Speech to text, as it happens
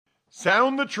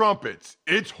Sound the trumpets.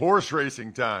 It's horse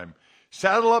racing time.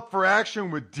 Saddle up for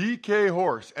action with DK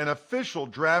Horse, an official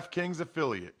DraftKings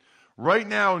affiliate. Right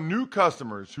now, new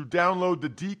customers who download the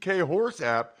DK Horse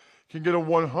app can get a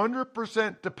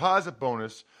 100% deposit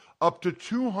bonus up to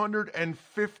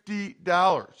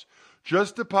 $250.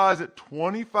 Just deposit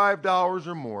 $25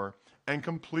 or more and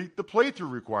complete the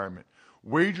playthrough requirement.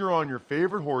 Wager on your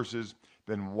favorite horses,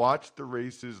 then watch the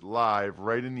races live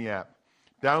right in the app.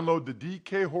 Download the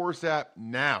DK Horse app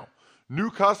now. New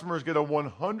customers get a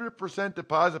 100%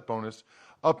 deposit bonus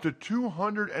up to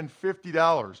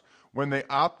 $250 when they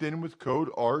opt in with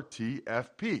code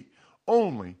RTFP.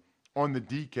 Only on the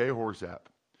DK Horse app.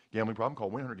 Gambling problem? Call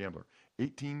 1-800-GAMBLER.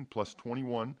 18 plus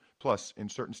 21 plus in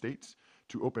certain states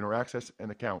to open or access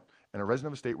an account and a resident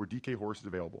of a state where DK Horse is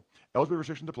available. Eligibility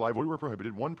restrictions apply. Void where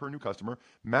prohibited. One per new customer.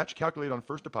 Match calculated on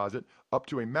first deposit up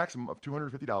to a maximum of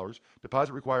 $250.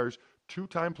 Deposit requires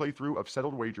 2-time playthrough of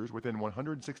settled wagers within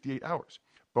 168 hours.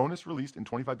 Bonus released in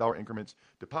 $25 increments.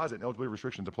 Deposit and eligibility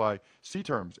restrictions apply. See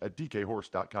terms at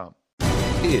dkhorse.com.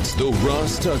 It's the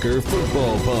Ross Tucker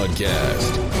Football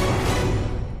Podcast.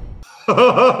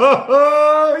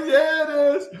 Yeah, it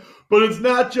is. But it's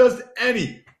not just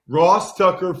any Ross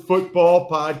Tucker Football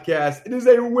Podcast. It is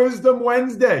a Wisdom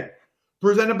Wednesday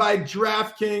presented by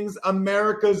DraftKings,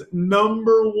 America's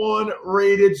 #1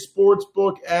 rated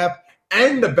sportsbook app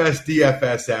and the best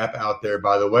DFS app out there,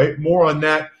 by the way. More on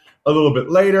that a little bit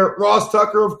later. Ross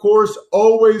Tucker, of course,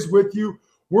 always with you.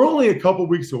 We're only a couple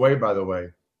weeks away, by the way,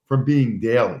 from being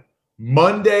daily.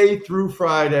 Monday through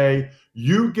Friday,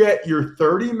 you get your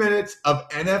 30 minutes of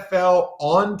NFL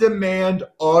on-demand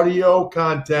audio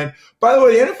content. By the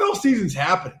way, the NFL season's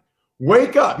happening.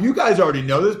 Wake up. You guys already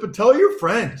know this, but tell your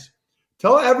friends.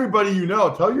 Tell everybody you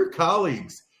know. Tell your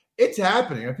colleagues. It's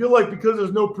happening. I feel like because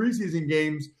there's no preseason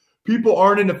games, people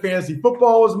aren't into fantasy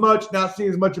football as much, not seeing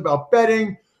as much about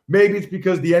betting. Maybe it's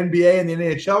because the NBA and the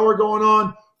NHL are going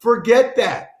on. Forget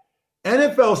that.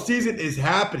 NFL season is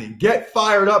happening. Get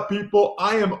fired up, people.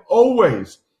 I am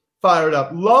always fired up.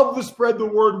 Love the spread the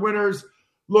word winners.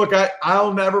 Look,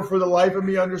 I'll never for the life of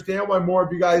me understand why more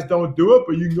of you guys don't do it,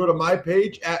 but you can go to my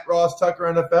page at Ross Tucker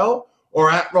NFL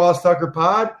or at Ross Tucker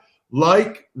Pod.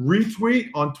 Like, retweet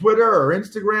on Twitter or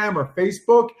Instagram or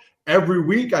Facebook. Every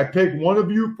week I pick one of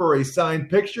you for a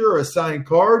signed picture or a signed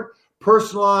card,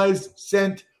 personalized,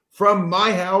 sent from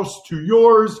my house to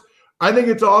yours. I think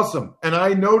it's awesome, and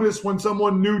I notice when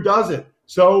someone new does it.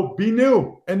 So be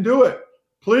new and do it.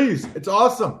 Please, it's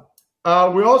awesome.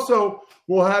 We also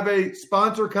will have a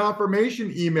sponsor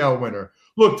confirmation email winner.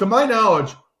 Look, to my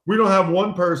knowledge, we don't have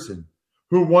one person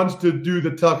who wants to do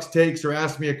the Tux Takes or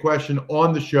ask me a question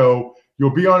on the show.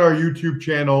 You'll be on our YouTube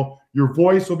channel. Your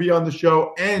voice will be on the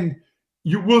show, and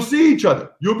you will see each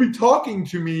other. You'll be talking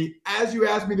to me as you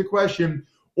ask me the question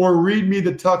or read me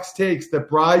the Tux Takes that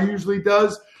Bri usually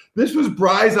does. This was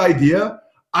Bri's idea.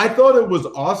 I thought it was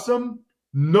awesome.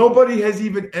 Nobody has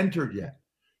even entered yet.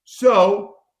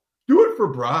 So do it for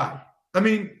Bri. I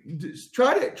mean,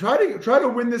 try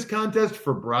to win this contest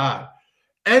for Bri.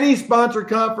 Any sponsor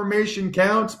confirmation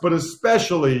counts, but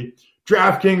especially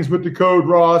DraftKings with the code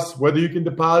Ross, whether you can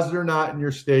deposit or not in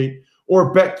your state,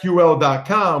 or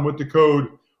betql.com with the code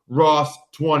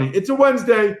Ross20. It's a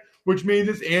Wednesday, which means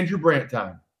it's Andrew Brandt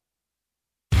time.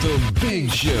 The Big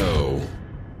Show.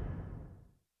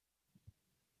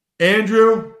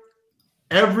 Andrew,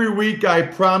 every week I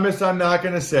promise I'm not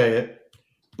going to say it,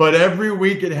 but every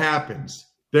week it happens.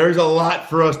 There's a lot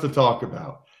for us to talk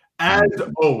about. As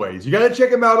always, you got to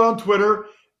check him out on Twitter,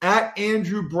 at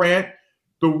Andrew Brandt,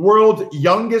 the world's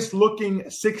youngest looking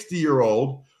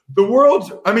 60-year-old.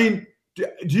 I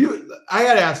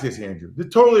got to ask this, Andrew,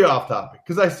 totally off topic,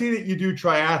 because I see that you do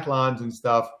triathlons and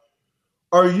stuff.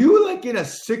 Are you like in a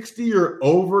 60 or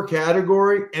over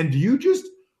category, and do you just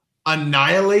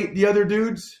annihilate the other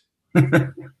dudes? As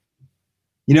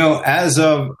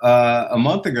of a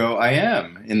month ago, I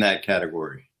am in that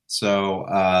category. So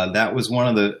that was one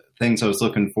of the things I was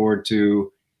looking forward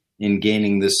to in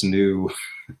gaining this new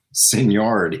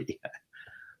seniority.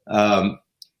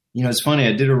 It's funny.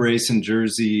 I did a race in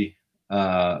Jersey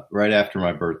right after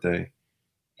my birthday,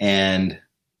 and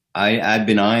I'd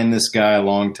been eyeing this guy a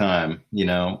long time.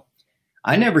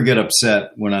 I never get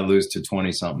upset when I lose to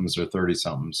 20-somethings or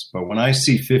 30-somethings, but when I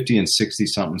see 50 and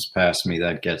 60-somethings pass me,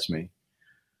 that gets me.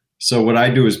 So what I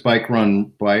do is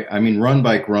run, bike,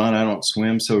 run. I don't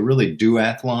swim. So really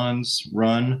duathlons,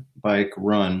 run, bike,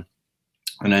 run.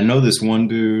 And I know this one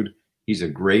dude, he's a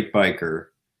great biker.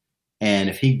 And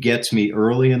if he gets me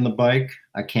early in the bike,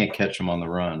 I can't catch him on the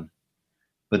run.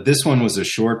 But this one was a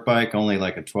short bike, only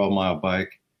like a 12-mile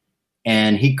bike.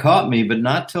 And he caught me, but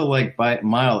not till like by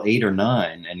mile 8 or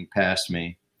 9, and he passed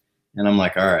me. And I'm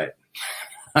like, all right,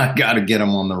 I got to get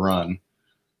him on the run.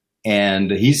 And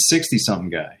he's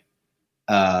 60-something guy.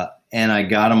 And I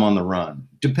got him on the run.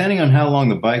 Depending on how long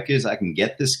the bike is, I can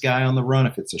get this guy on the run.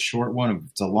 If it's a short one, if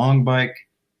it's a long bike,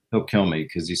 he'll kill me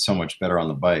because he's so much better on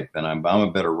the bike than I'm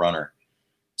a better runner.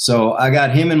 So I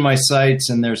got him in my sights,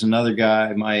 and there's another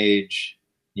guy my age,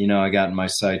 I got in my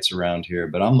sights around here.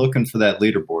 But I'm looking for that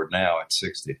leaderboard now at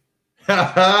 60.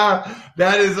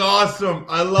 That is awesome.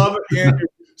 I love it, Andrew.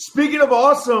 Speaking of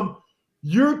awesome,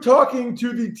 you're talking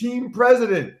to the team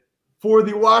president for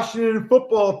the Washington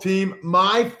football team,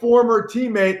 my former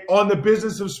teammate on the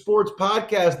Business of Sports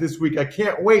podcast this week. I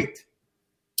can't wait.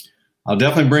 I'll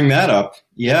definitely bring that up.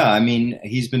 Yeah, I mean,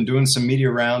 he's been doing some media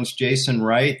rounds. Jason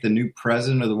Wright, the new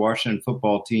president of the Washington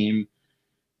football team,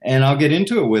 and I'll get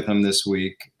into it with him this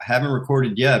week. I haven't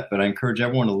recorded yet, but I encourage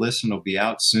everyone to listen. It'll be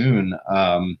out soon.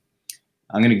 I'm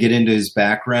going to get into his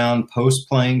background,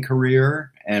 post-playing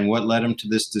career, and what led him to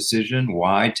this decision,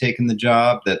 why taking the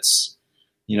job that's,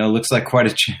 looks like quite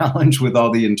a challenge with all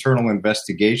the internal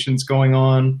investigations going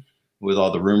on, with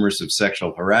all the rumors of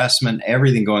sexual harassment,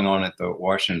 everything going on at the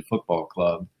Washington Football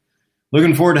Club.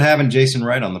 Looking forward to having Jason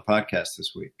Wright on the podcast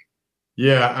this week.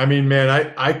 Yeah, I mean, man,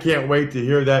 I can't wait to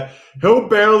hear that. He'll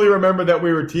barely remember that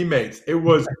we were teammates. It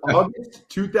was August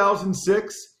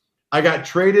 2006. I got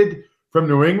traded from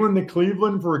New England to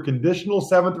Cleveland for a conditional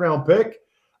 7th-round pick.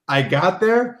 I got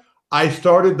there. I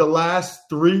started the last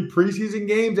 3 preseason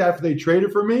games after they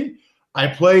traded for me. I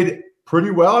played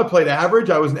pretty well. I played average.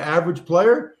 I was an average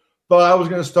player. Thought I was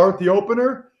going to start the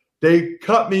opener. They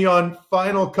cut me on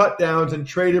final cutdowns and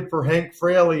traded for Hank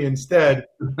Fraley instead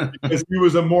because he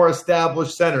was a more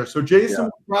established center. So Jason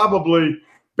would probably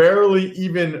barely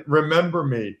even remember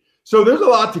me. So there's a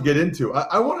lot to get into.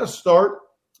 I want to start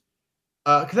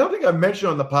because I don't think I've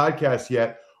mentioned on the podcast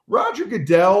yet. Roger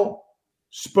Goodell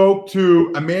spoke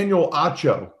to Emmanuel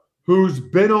Acho, who's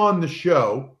been on the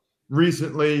show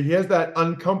recently. He has that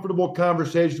uncomfortable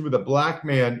conversation with a black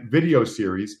man video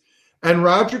series. And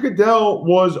Roger Goodell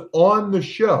was on the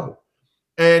show.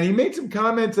 And he made some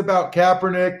comments about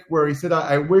Kaepernick where he said,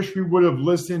 I wish we would have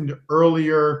listened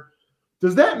earlier.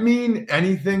 Does that mean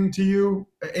anything to you,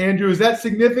 Andrew? Is that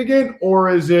significant or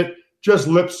is it just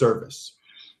lip service?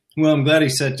 Well, I'm glad he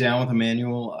sat down with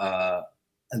Emmanuel.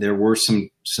 There were some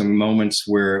moments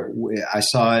where I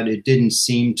saw it. It didn't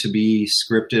seem to be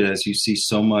scripted, as you see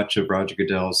so much of Roger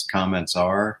Goodell's comments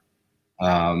are,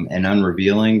 and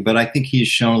unrevealing. But I think he's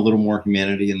shown a little more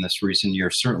humanity in this recent year,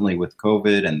 certainly with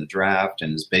COVID and the draft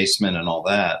and his basement and all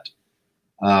that.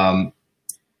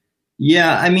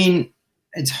 Yeah, I mean,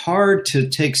 it's hard to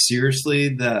take seriously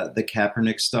the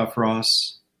Kaepernick stuff,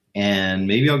 Ross. And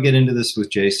maybe I'll get into this with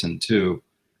Jason too.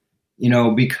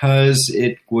 Because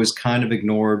it was kind of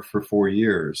ignored for 4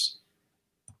 years.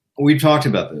 We've talked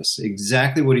about this.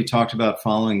 Exactly what he talked about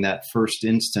following that first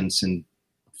instance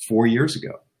 4 years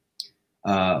ago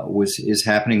is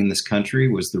happening in this country,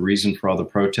 was the reason for all the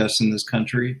protests in this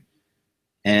country.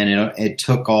 And it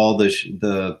took all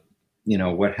the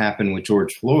what happened with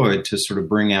George Floyd to sort of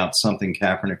bring out something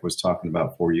Kaepernick was talking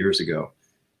about 4 years ago.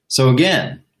 So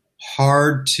again,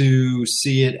 hard to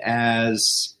see it as,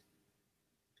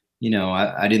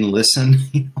 I didn't listen.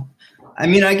 I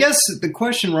mean, I guess the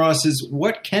question, Ross, is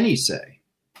what can he say?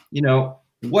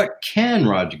 What can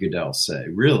Roger Goodell say,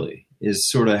 really, is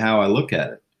sort of how I look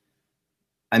at it.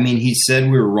 I mean, he said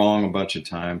we were wrong a bunch of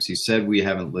times. He said we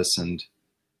haven't listened.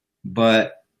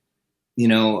 But,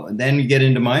 then we get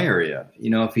into my area.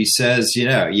 If he says,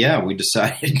 we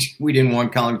decided we didn't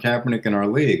want Colin Kaepernick in our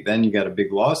league, then you got a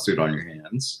big lawsuit on your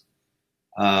hands.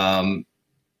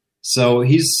 So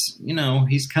he's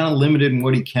kind of limited in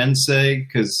what he can say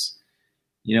because,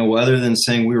 other than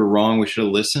saying we were wrong, we should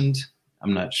have listened,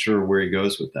 I'm not sure where he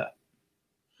goes with that.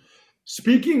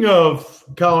 Speaking of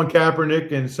Colin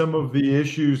Kaepernick and some of the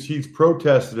issues he's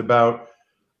protested about,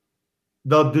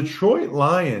 the Detroit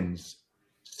Lions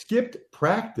skipped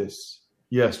practice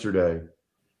yesterday,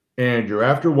 Andrew,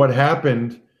 after what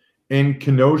happened in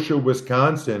Kenosha,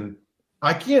 Wisconsin.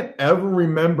 I can't ever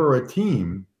remember a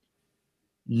team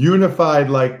unified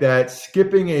like that,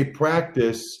 skipping a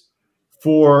practice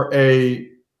for a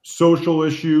social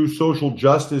issue, social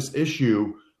justice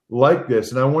issue like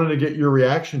this. And I wanted to get your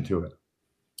reaction to it.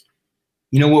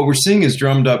 What we're seeing is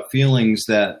drummed up feelings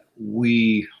that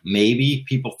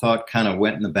people thought kind of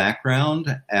went in the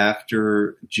background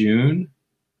after June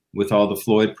with all the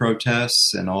Floyd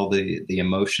protests and all the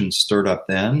emotions stirred up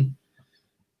then.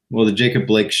 Well, the Jacob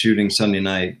Blake shooting Sunday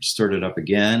night stirred it up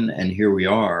again, and here we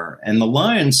are. And the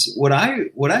Lions, what I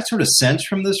sort of sense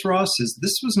from this, Ross, is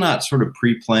this was not sort of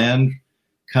pre-planned,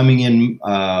 coming in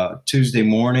Tuesday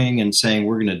morning and saying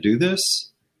we're going to do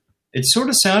this. It sort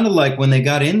of sounded like when they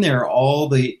got in there, all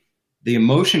the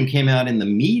emotion came out in the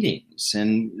meetings,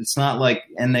 and it's not like,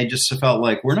 and they just felt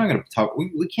like we're not going to talk.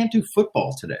 We can't do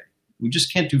football today. We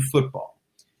just can't do football.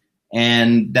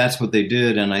 And that's what they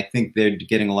did. And I think they're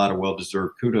getting a lot of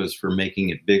well-deserved kudos for making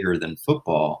it bigger than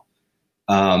football.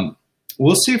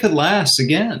 We'll see if it lasts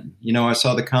again. I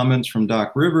saw the comments from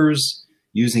Doc Rivers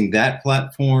using that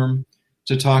platform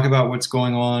to talk about what's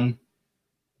going on.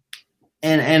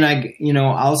 And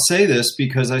I'll say this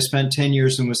because I spent 10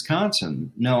 years in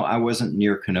Wisconsin. No, I wasn't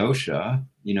near Kenosha.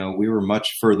 We were much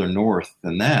further north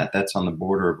than that. That's on the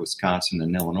border of Wisconsin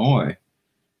and Illinois.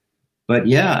 But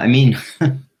yeah,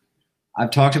 I've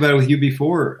talked about it with you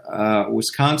before.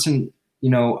 Wisconsin,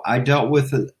 I dealt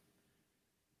with,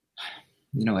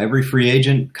 every free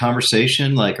agent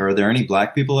conversation, like, are there any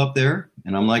black people up there?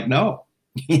 And I'm like, no,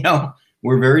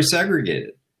 we're very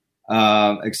segregated,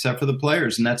 except for the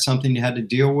players. And that's something you had to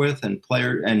deal with, and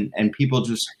people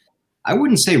just, I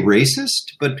wouldn't say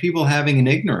racist, but people having an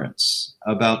ignorance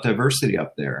about diversity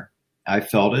up there. I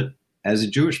felt it as a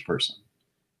Jewish person.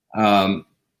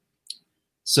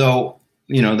 So,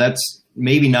 that's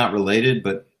maybe not related,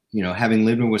 but, having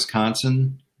lived in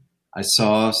Wisconsin, I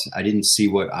didn't see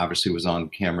what obviously was on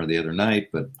camera the other night,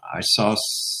 but I saw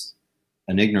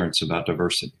an ignorance about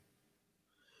diversity.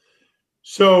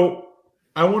 So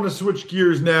I want to switch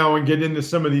gears now and get into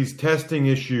some of these testing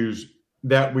issues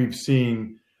that we've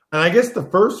seen. And I guess the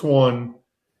first one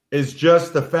is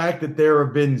just the fact that there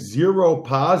have been 0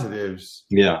 positives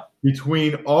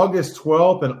between August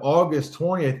 12th and August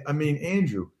 20th.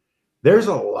 Andrew, there's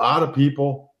a lot of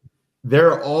people.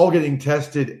 They're all getting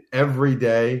tested every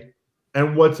day.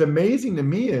 And what's amazing to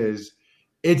me is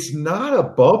it's not a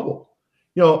bubble.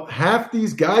 Half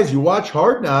these guys, you watch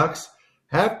Hard Knocks,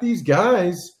 half these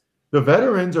guys, the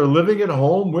veterans, are living at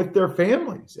home with their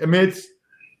families.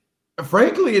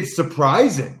 Frankly, it's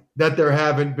surprising that there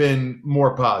haven't been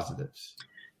more positives.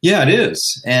 Yeah, it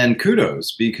is. And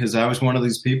kudos, because I was one of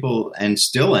these people, and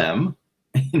still am,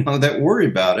 that worry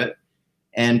about it.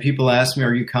 And people ask me,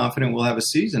 are you confident we'll have a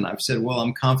season? I've said, well,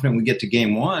 I'm confident we get to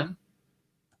game 1,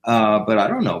 but I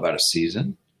don't know about a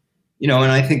season. And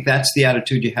I think that's the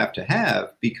attitude you have to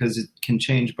have, because it can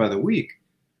change by the week.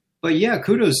 But yeah,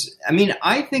 kudos.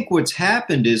 I think what's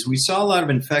happened is we saw a lot of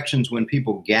infections when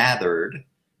people gathered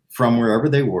from wherever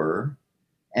they were,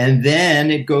 and then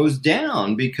it goes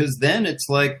down, because then it's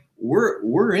like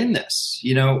we're in this.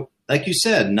 Like you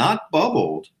said, not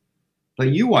bubbled.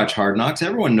 But you watch Hard Knocks.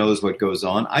 Everyone knows what goes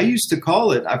on. I used to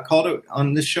call it, I've called it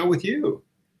on this show with you,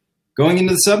 going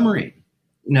into the submarine.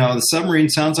 The submarine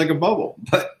sounds like a bubble.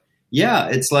 But yeah,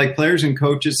 it's like players and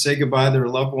coaches say goodbye to their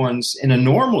loved ones in a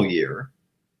normal year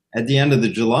at the end of the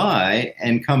July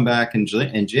and come back in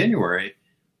January.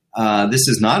 This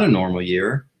is not a normal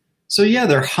year. So yeah,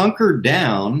 they're hunkered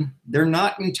down. They're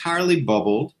not entirely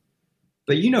bubbled.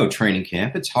 But training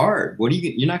camp, it's hard.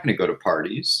 You're not going to go to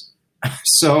parties.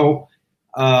 So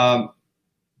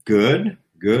good.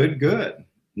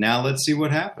 Now let's see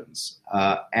what happens.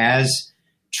 As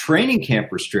training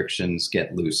camp restrictions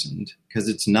get loosened, because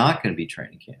it's not going to be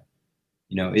training camp,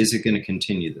 is it going to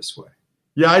continue this way?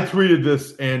 Yeah, I tweeted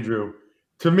this, Andrew.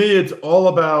 To me, it's all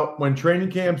about when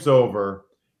training camp's over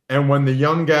and when the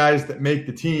young guys that make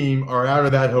the team are out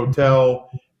of that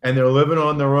hotel and they're living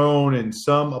on their own in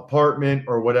some apartment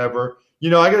or whatever. I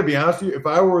got to be honest with you, if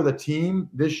I were the team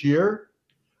this year,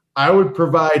 I would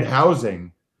provide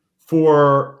housing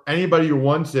for anybody who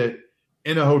wants it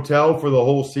in a hotel for the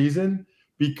whole season,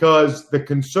 because the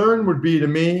concern would be, to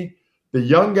me, the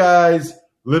young guys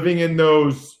living in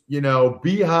those,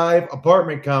 beehive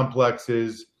apartment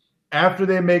complexes after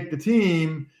they make the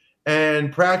team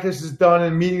and practice is done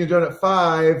and meeting is done at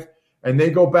 5 and they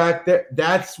go back there.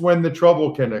 That's when the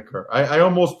trouble can occur. I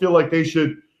almost feel like they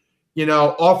should,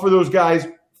 offer those guys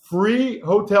free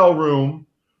hotel room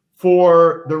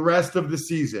for the rest of the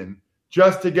season,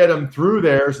 just to get them through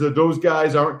there so that those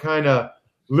guys aren't kind of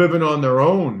living on their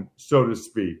own, so to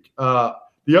speak. The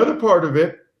other part of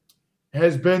it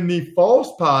has been the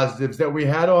false positives that we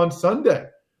had on Sunday,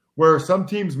 where some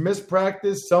teams missed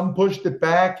practice, some pushed it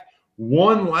back.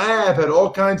 One lab had all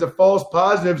kinds of false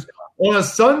positives on a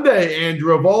Sunday,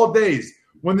 Andrew, of all days.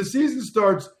 When the season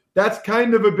starts, that's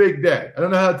kind of a big day. I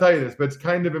don't know how to tell you this, but it's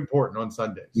kind of important on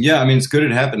Sundays. Yeah, it's good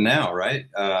it happened now, right?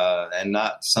 And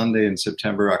not Sunday in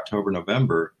September, October,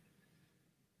 November.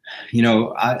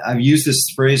 I've used this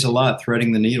phrase a lot,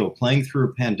 threading the needle, playing through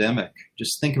a pandemic.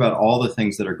 Just think about all the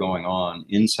things that are going on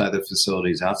inside the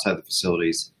facilities, outside the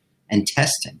facilities, and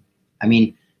testing. I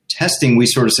mean, testing, we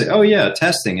sort of say, oh, yeah,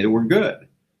 testing, we're good.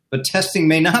 But testing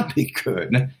may not be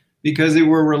good because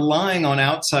we're relying on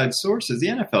outside sources. The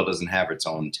NFL doesn't have its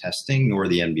own testing, nor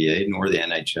the NBA, nor the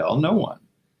NHL, no one.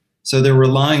 So they're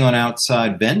relying on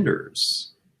outside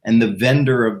vendors. And the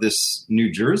vendor of this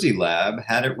New Jersey lab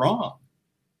had it wrong.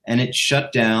 And it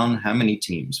shut down how many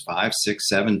teams? 5, 6,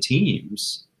 7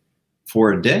 teams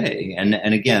for a day. And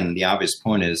again, the obvious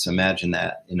point is imagine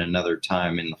that in another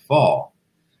time in the fall.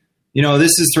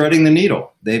 This is threading the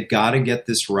needle. They've got to get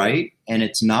this right, and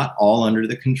it's not all under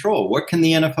the control. What can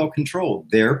the NFL control?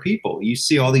 Their people. You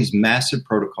see all these massive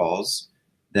protocols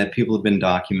that people have been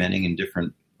documenting in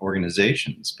different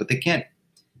organizations, but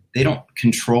they don't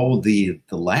control the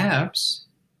labs.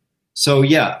 So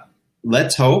yeah,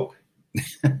 let's hope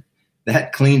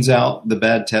that cleans out the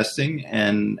bad testing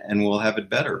and we'll have it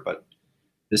better. But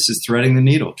this is threading the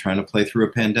needle, trying to play through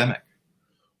a pandemic.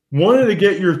 Wanted to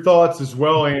get your thoughts as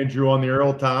well, Andrew, on the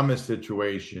Earl Thomas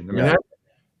situation. I mean, that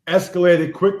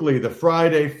escalated quickly. The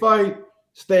Friday fight,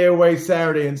 stay away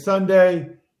Saturday and Sunday.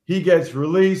 He gets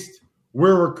released.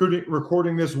 We're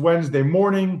recording this Wednesday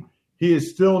morning. He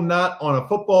is still not on a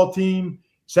football team.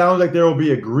 Sounds like there will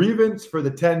be a grievance for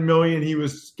the $10 million he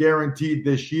was guaranteed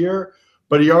this year,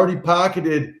 but he already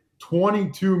pocketed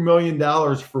 $22 million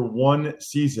for one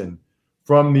season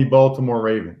from the Baltimore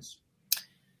Ravens.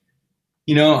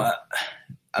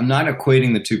 I'm not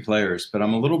equating the two players, but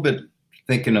I'm a little bit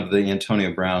thinking of the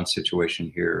Antonio Brown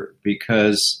situation here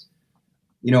because,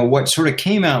 what sort of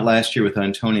came out last year with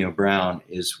Antonio Brown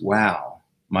is, wow,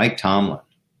 Mike Tomlin,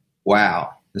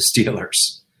 wow, the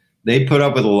Steelers. They put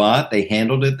up with a lot. They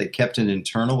handled it. They kept it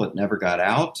internal. It never got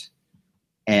out.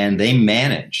 And they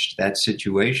managed that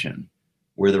situation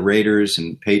where the Raiders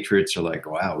and Patriots are like,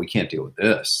 wow, we can't deal with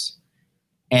this.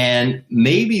 And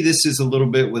maybe this is a little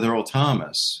bit with Earl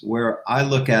Thomas, where I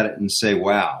look at it and say,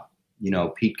 wow,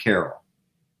 Pete Carroll,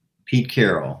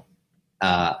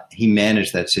 he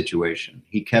managed that situation.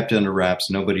 He kept it under wraps.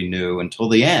 Nobody knew until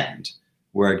the end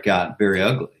where it got very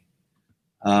ugly.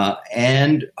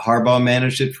 And Harbaugh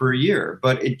managed it for a year.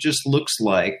 But it just looks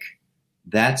like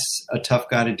that's a tough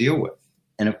guy to deal with.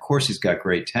 And, of course, he's got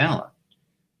great talent.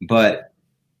 But,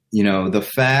 the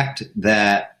fact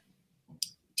that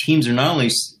teams are not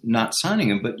only not signing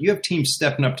him, but you have teams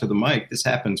stepping up to the mic. This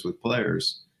happens with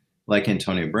players like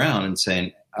Antonio Brown and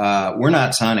saying, we're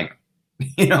not signing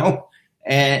him,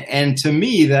 And to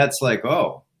me, that's like,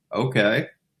 oh, okay,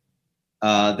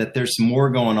 that there's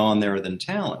more going on there than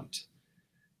talent.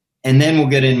 And then we'll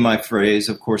get in my phrase.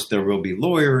 Of course, there will be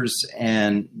lawyers.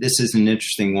 And this is an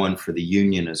interesting one for the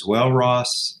union as well, Ross,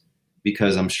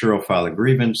 because I'm sure he'll file a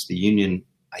grievance. The union,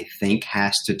 I think,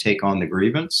 has to take on the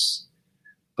grievance.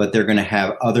 But they're going to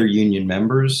have other union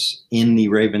members in the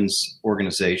Ravens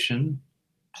organization,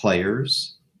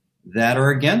 players, that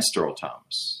are against Earl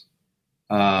Thomas.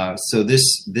 So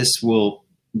this will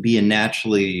be a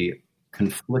naturally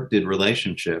conflicted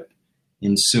relationship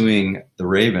ensuing the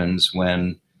Ravens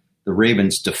when the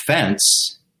Ravens'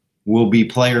 defense will be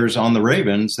players on the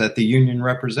Ravens that the union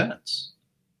represents.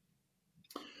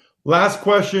 Last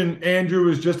question, Andrew,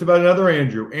 is just about another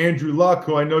Andrew Luck,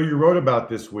 who I know you wrote about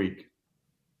this week.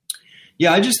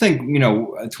 Yeah, I just think,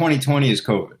 2020 is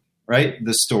COVID, right?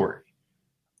 The story.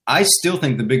 I still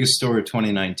think the biggest story of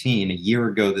 2019, a year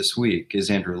ago this week, is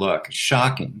Andrew Luck.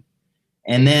 Shocking.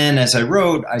 And then as I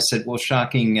wrote, I said, well,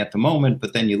 shocking at the moment,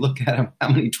 but then you look at him, how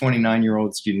many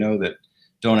 29-year-olds do you know that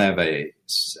don't have a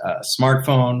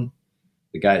smartphone?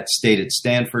 The guy stayed at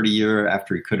Stanford a year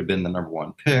after he could have been the number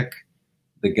one pick.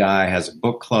 The guy has a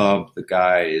book club. The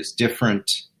guy is different.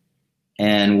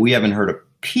 And we haven't heard a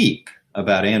peep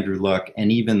about Andrew Luck,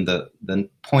 and even the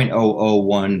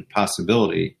 0.001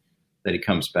 possibility that he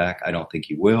comes back. I don't think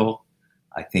he will.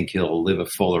 I think he'll live a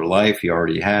fuller life. He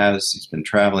already has. He's been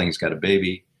traveling. He's got a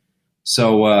baby.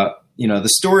 So, the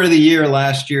story of the year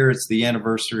last year, it's the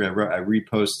anniversary. I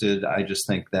reposted. I just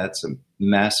think that's a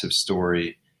massive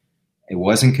story. It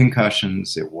wasn't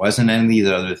concussions. It wasn't any of these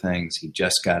other things. He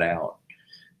just got out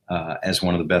as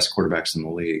one of the best quarterbacks in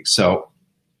the league. So,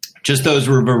 just those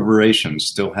reverberations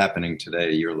still happening today,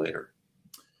 a year later.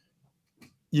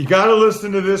 You got to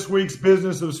listen to this week's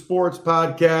Business of Sports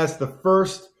podcast, the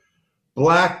first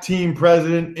black team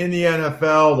president in the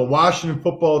NFL, the Washington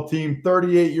football team,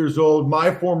 38 years old,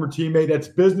 my former teammate. That's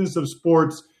Business of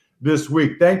Sports this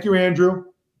week. Thank you, Andrew.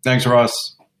 Thanks, Ross.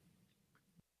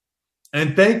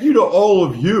 And thank you to all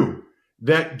of you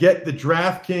that get the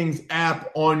DraftKings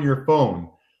app on your phone.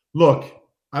 Look,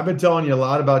 I've been telling you a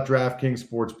lot about DraftKings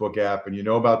Sportsbook app, and you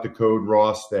know about the code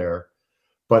Ross there.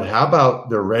 But how about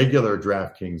the regular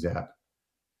DraftKings app?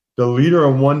 The leader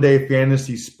in one-day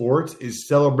fantasy sports is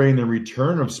celebrating the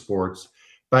return of sports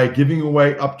by giving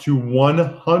away up to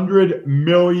 $100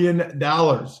 million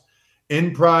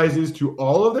in prizes to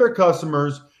all of their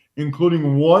customers,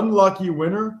 including one lucky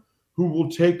winner who will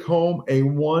take home a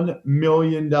 $1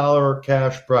 million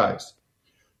cash prize.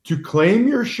 To claim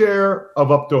your share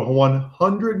of up to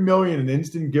 $100 million in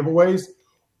instant giveaways,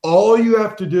 all you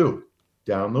have to do,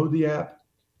 download the app,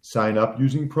 sign up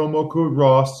using promo code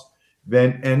Ross,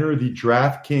 then enter the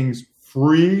DraftKings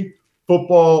free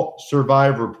football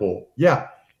survivor pool. Yeah,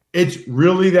 it's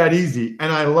really that easy,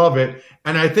 and I love it.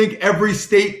 And I think every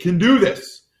state can do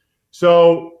this.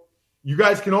 So you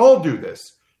guys can all do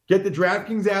this. Get the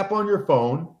DraftKings app on your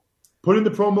phone, put in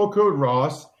the promo code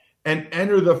Ross, and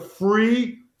enter the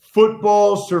free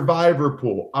football survivor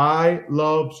pool. I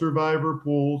love survivor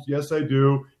pools. Yes, I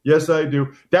do. Yes, I do.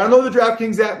 Download the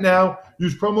DraftKings app now.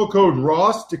 Use promo code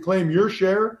Ross to claim your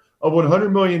share of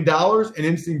 $100 million in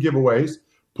instant giveaways.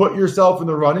 Put yourself in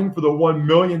the running for the $1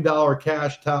 million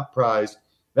cash top prize.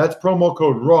 That's promo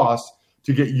code Ross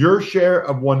to get your share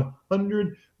of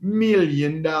 $100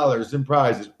 million in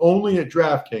prizes. Only at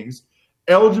DraftKings.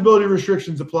 Eligibility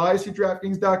restrictions apply. See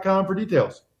DraftKings.com for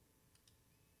details.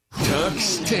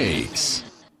 Tux Takes.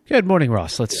 Good morning,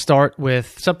 Ross. Let's start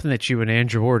with something that you and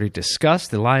Andrew already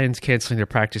discussed. The Lions canceling their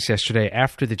practice yesterday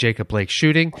after the Jacob Blake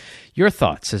shooting. Your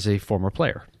thoughts as a former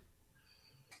player?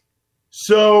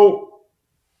 So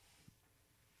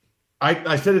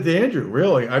I said it to Andrew,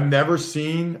 really. I've never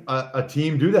seen a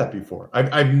team do that before.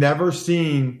 I've never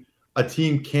seen a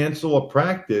team cancel a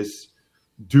practice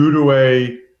due to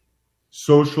a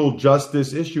social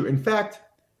justice issue. In fact,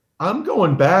 I'm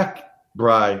going back,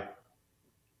 Bri.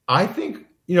 I think,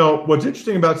 what's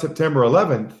interesting about September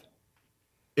 11th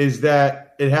is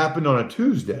that it happened on a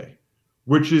Tuesday,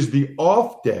 which is the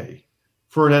off day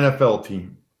for an NFL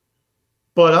team.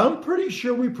 But I'm pretty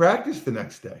sure we practiced the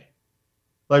next day.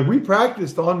 Like, we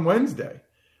practiced on Wednesday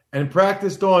and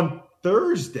practiced on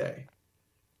Thursday.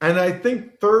 And I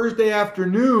think Thursday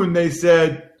afternoon they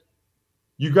said,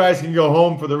 you guys can go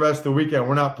home for the rest of the weekend.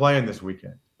 We're not playing this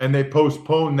weekend. And they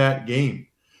postponed that game.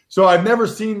 So I've never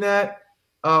seen that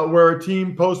where a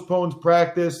team postpones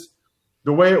practice.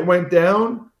 The way it went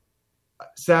down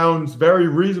sounds very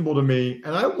reasonable to me.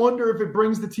 And I wonder if it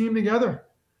brings the team together.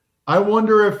 I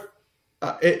wonder if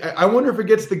it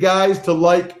gets the guys to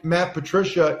like Matt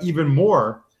Patricia even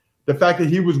more. The fact that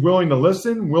he was willing to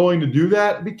listen, willing to do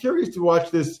that. I'd be curious to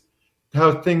watch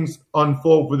how things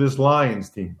unfold for this Lions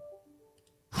team.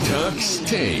 Tux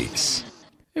Takes.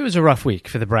 It was a rough week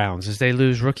for the Browns as they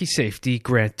lose rookie safety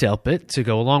Grant Delpit to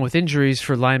go along with injuries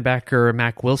for linebacker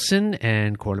Mack Wilson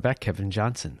and quarterback Kevin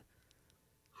Johnson.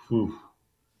 Whew.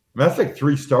 That's like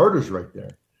 3 starters right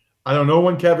there. I don't know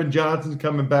when Kevin Johnson's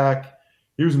coming back.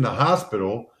 He was in the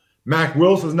hospital. Mack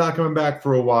Wilson's not coming back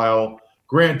for a while.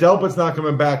 Grant Delpit's not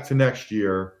coming back to next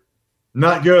year.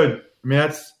 Not good. I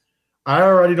mean, I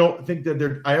already think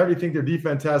their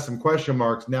defense has some question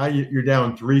marks. Now you're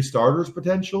down 3 starters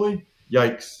potentially.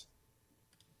 Yikes.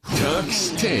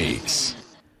 Tux Takes.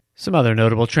 Some other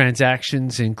notable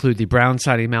transactions include the Browns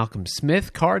signing Malcolm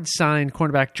Smith, Cards signed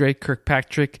cornerback Drake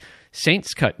Kirkpatrick,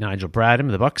 Saints cut Nigel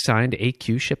Bradham, the Bucs signed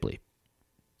A.Q. Shipley.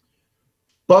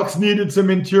 Bucs needed some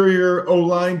interior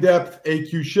O-line depth.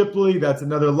 A.Q. Shipley, that's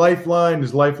another lifeline.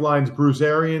 His lifeline's Bruce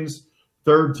Arians.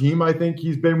 3rd team, I think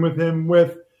he's been with him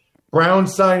with.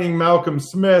 Browns signing Malcolm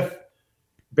Smith,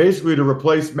 basically to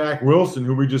replace Mack Wilson,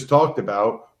 who we just talked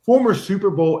about. Former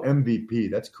Super Bowl MVP.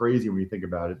 That's crazy when you think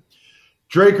about it.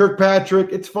 Drake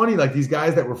Kirkpatrick. It's funny, like these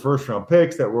guys that were first-round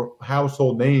picks, that were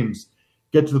household names,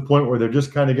 get to the point where they're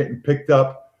just kind of getting picked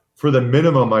up for the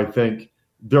minimum, I think,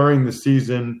 during the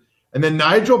season. And then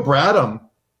Nigel Bradham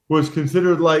was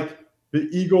considered like the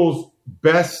Eagles'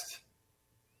 best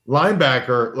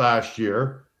linebacker last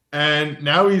year. And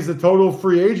now he's a total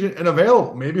free agent and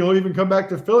available. Maybe he'll even come back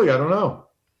to Philly. I don't know.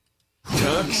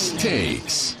 Tux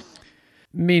Takes.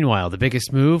 Meanwhile, the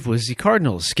biggest move was the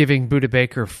Cardinals giving Budda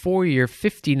Baker a 4-year,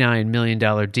 $59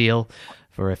 million deal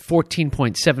for a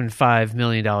 $14.75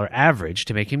 million average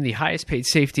to make him the highest paid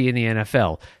safety in the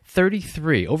NFL.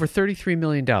 Over $33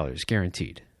 million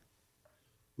guaranteed.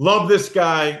 Love this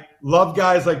guy. Love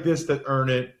guys like this that earn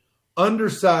it.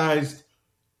 Undersized,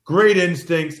 great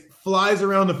instincts, flies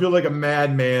around the field like a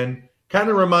madman. Kind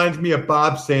of reminds me of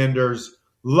Bob Sanders.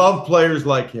 Love players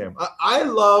like him. I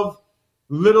love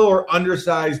little or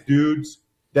undersized dudes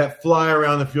that fly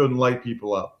around the field and light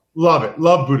people up. Love it.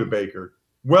 Love Budda Baker.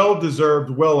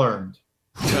 Well-deserved, well-earned.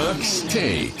 Tux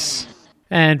Takes.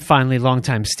 And finally,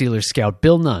 longtime Steelers scout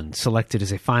Bill Nunn selected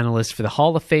as a finalist for the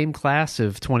Hall of Fame class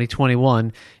of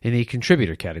 2021 in the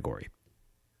contributor category.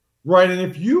 Right, and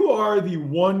if you are the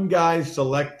one guy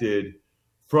selected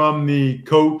from the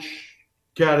coach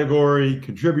category,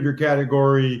 contributor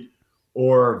category,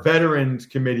 or veterans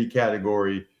committee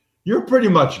category, you're pretty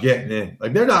much getting in.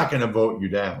 Like, they're not going to vote you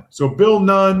down. So Bill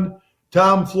Nunn,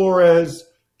 Tom Flores,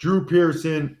 Drew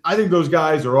Pearson, I think those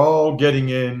guys are all getting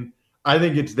in. I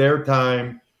think it's their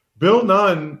time. Bill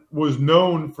Nunn was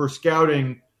known for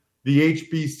scouting the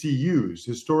HBCUs,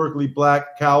 historically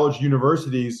black college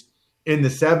universities, in the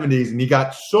 70s, and he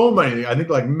got so many, I think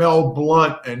like Mel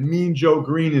Blount and Mean Joe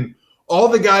Green and all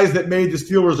the guys that made the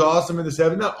Steelers awesome in the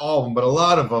 70s, not all of them, but a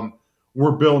lot of them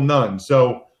were Bill Nunn.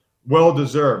 So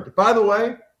well-deserved. By the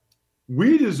way,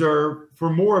 we deserve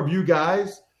for more of you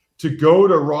guys to go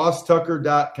to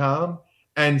rosstucker.com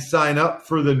and sign up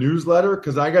for the newsletter,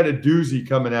 because I got a doozy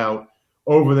coming out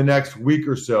over the next week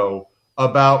or so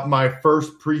about my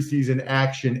first preseason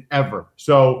action ever.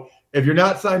 So if you're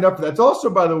not signed up for that, it's also,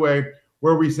 by the way,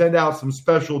 where we send out some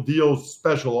special deals,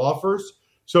 special offers.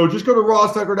 So just go to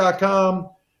rosstucker.com,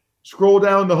 scroll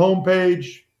down the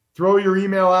homepage, throw your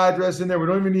email address in there. We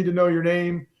don't even need to know your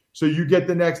name. So you get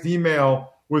the next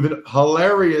email with a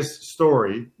hilarious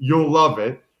story. You'll love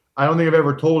it. I don't think I've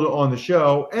ever told it on the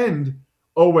show. And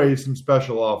always some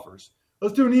special offers.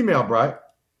 Let's do an email, Brian.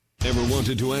 Ever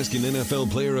wanted to ask an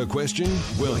NFL player a question?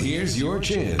 Well, here's your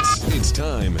chance. It's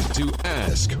time to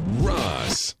Ask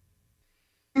Ross.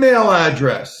 Email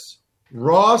address,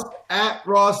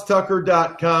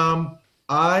 ross@rosstucker.com.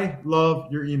 I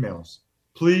love your emails.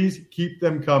 Please keep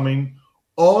them coming.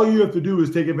 All you have to do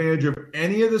is take advantage of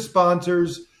any of the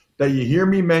sponsors that you hear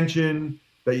me mention,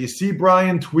 that you see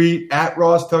Brian tweet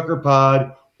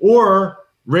 @RossTuckerPod, or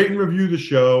rate and review the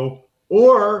show,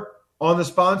 or on the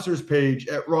sponsors page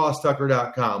at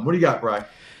rosstucker.com. What do you got, Brian?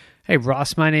 Hey,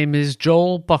 Ross, my name is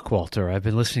Joel Buckwalter. I've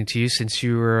been listening to you since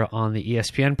you were on the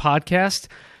ESPN podcast.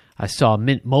 I saw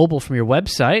Mint Mobile from your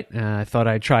website, and I thought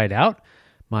I'd try it out.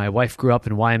 My wife grew up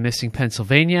in Wyomissing,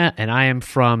 Pennsylvania, and I am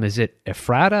from, is it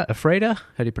Ephrata? How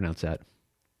do you pronounce that?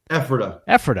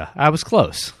 Ephrata. I was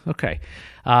close. Okay.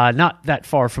 Not that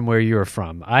far from where you're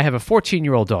from. I have a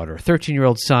 14-year-old daughter, a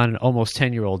 13-year-old son, and almost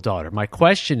 10-year-old daughter. My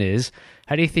question is,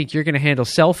 how do you think you're going to handle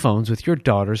cell phones with your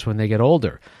daughters when they get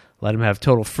older? Let them have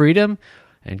total freedom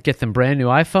and get them brand new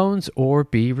iPhones, or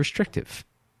be restrictive?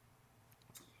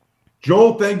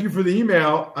 Joel, thank you for the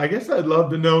email. I guess I'd love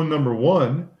to know, number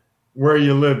one, where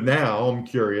you live now. I'm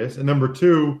curious. And number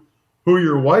two, who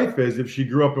your wife is. If she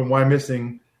grew up in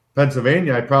Wyomissing,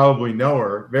 Pennsylvania, I probably know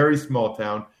her. Very small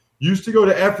town. Used to go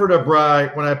to Ephrata, Bry,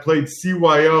 when I played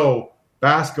CYO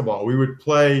basketball. We would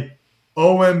play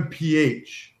OMPH,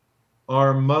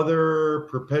 Our Mother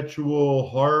Perpetual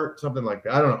Heart, something like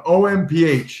that. I don't know.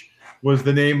 OMPH was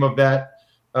the name of that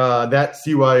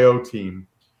CYO team.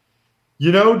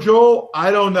 You know, Joel,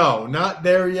 I don't know. Not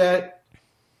there yet.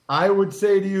 I would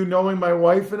say to you, knowing my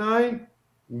wife and I,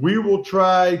 we will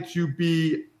try to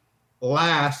be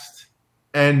last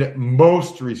and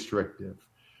most restrictive.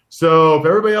 So if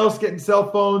everybody else getting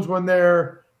cell phones when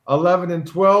they're 11 and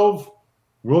 12,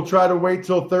 we'll try to wait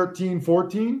till 13,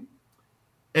 14.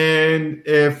 And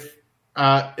if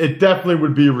it definitely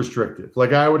would be restrictive.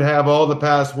 Like, I would have all the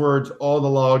passwords, all the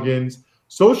logins.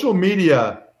 Social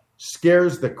media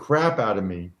scares the crap out of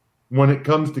me when it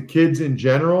comes to kids in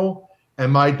general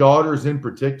and my daughters in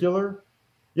particular.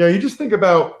 You know, you just think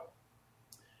about,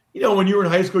 you know, when you were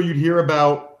in high school, you'd hear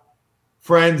about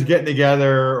friends getting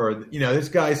together, or, you know, this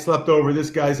guy slept over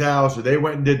this guy's house, or they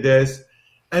went and did this.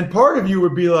 And part of you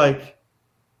would be like,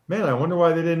 man, I wonder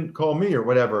why they didn't call me or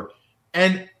whatever.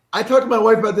 And I talked to my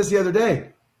wife about this the other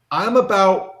day. I'm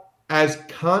about as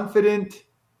confident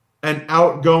and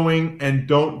outgoing and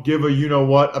don't give a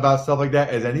you-know-what about stuff like that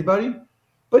as anybody.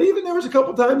 But even there was a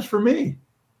couple times for me.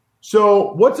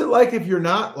 So what's it like if you're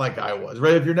not like I was,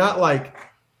 right? If you're not like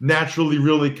naturally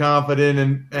really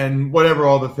confident and whatever,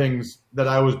 all the things that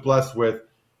I was blessed with,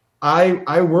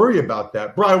 I worry about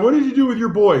that. Brian, what did you do with your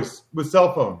boys with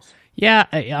cell phones? Yeah,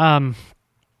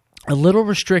 a little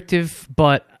restrictive,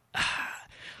 but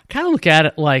kind of look at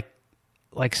it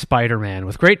like Spider-Man.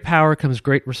 With great power comes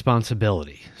great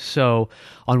responsibility. So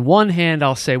on one hand,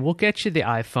 I'll say, we'll get you the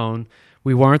iPhone.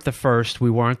 We weren't the first.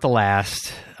 We weren't the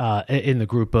last in the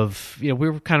group of, you know, we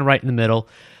were kind of right in the middle.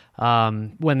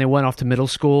 When they went off to middle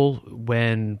school,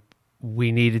 when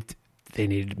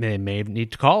they may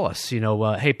need to call us, you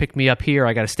know, hey, pick me up here.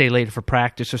 I got to stay late for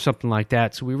practice or something like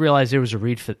that. So we realized there was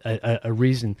a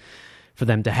reason for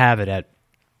them to have it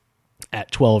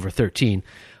at 12 or 13.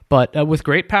 But with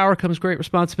great power comes great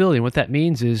responsibility. And what that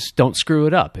means is don't screw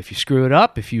it up. If you screw it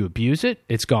up, if you abuse it,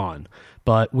 it's gone.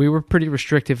 But we were pretty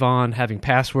restrictive on having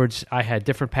passwords. I had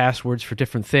different passwords for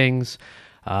different things.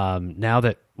 Now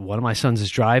that one of my sons is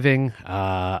driving,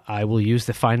 I will use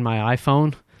the Find My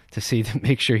iPhone to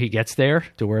make sure he gets there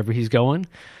to wherever he's going.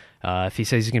 If he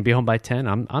says he's going to be home by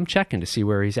 10, I'm checking to see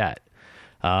where he's at.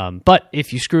 But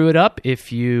if you screw it up,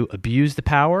 if you abuse the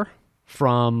power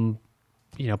from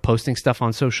posting stuff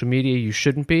on social media you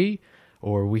shouldn't be,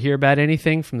 or we hear about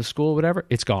anything from the school, whatever,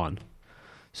 it's gone.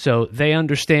 So they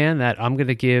understand that I'm going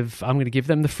to give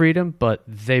them the freedom, but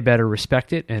they better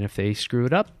respect it. And if they screw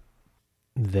it up,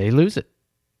 they lose it.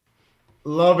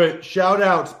 Love it. Shout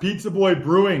outs, Pizza Boy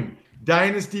Brewing,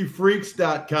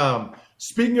 DynastyFreaks.com.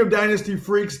 Speaking of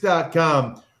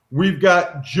DynastyFreaks.com, we've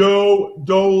got Joe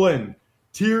Dolan,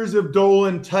 Tears of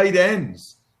Dolan tight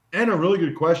ends. And a really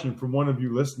good question from one of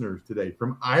you listeners today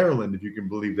from Ireland, if you can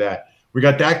believe that. We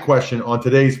got that question on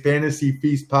today's Fantasy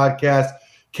Feast podcast.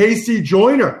 Casey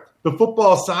Joyner, the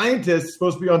football scientist,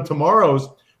 supposed to be on tomorrow's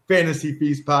Fantasy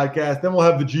Feast podcast. Then we'll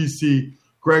have the GC,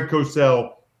 Greg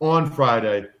Cosell, on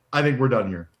Friday. I think we're done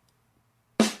here.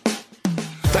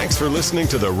 Thanks for listening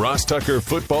to the Ross Tucker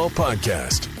Football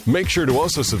Podcast. Make sure to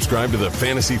also subscribe to the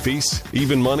Fantasy Feast,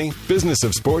 Even Money, Business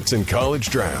of Sports, and College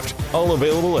Draft. All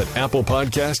available at Apple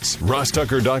Podcasts,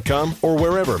 rosstucker.com, or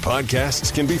wherever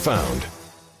podcasts can be found.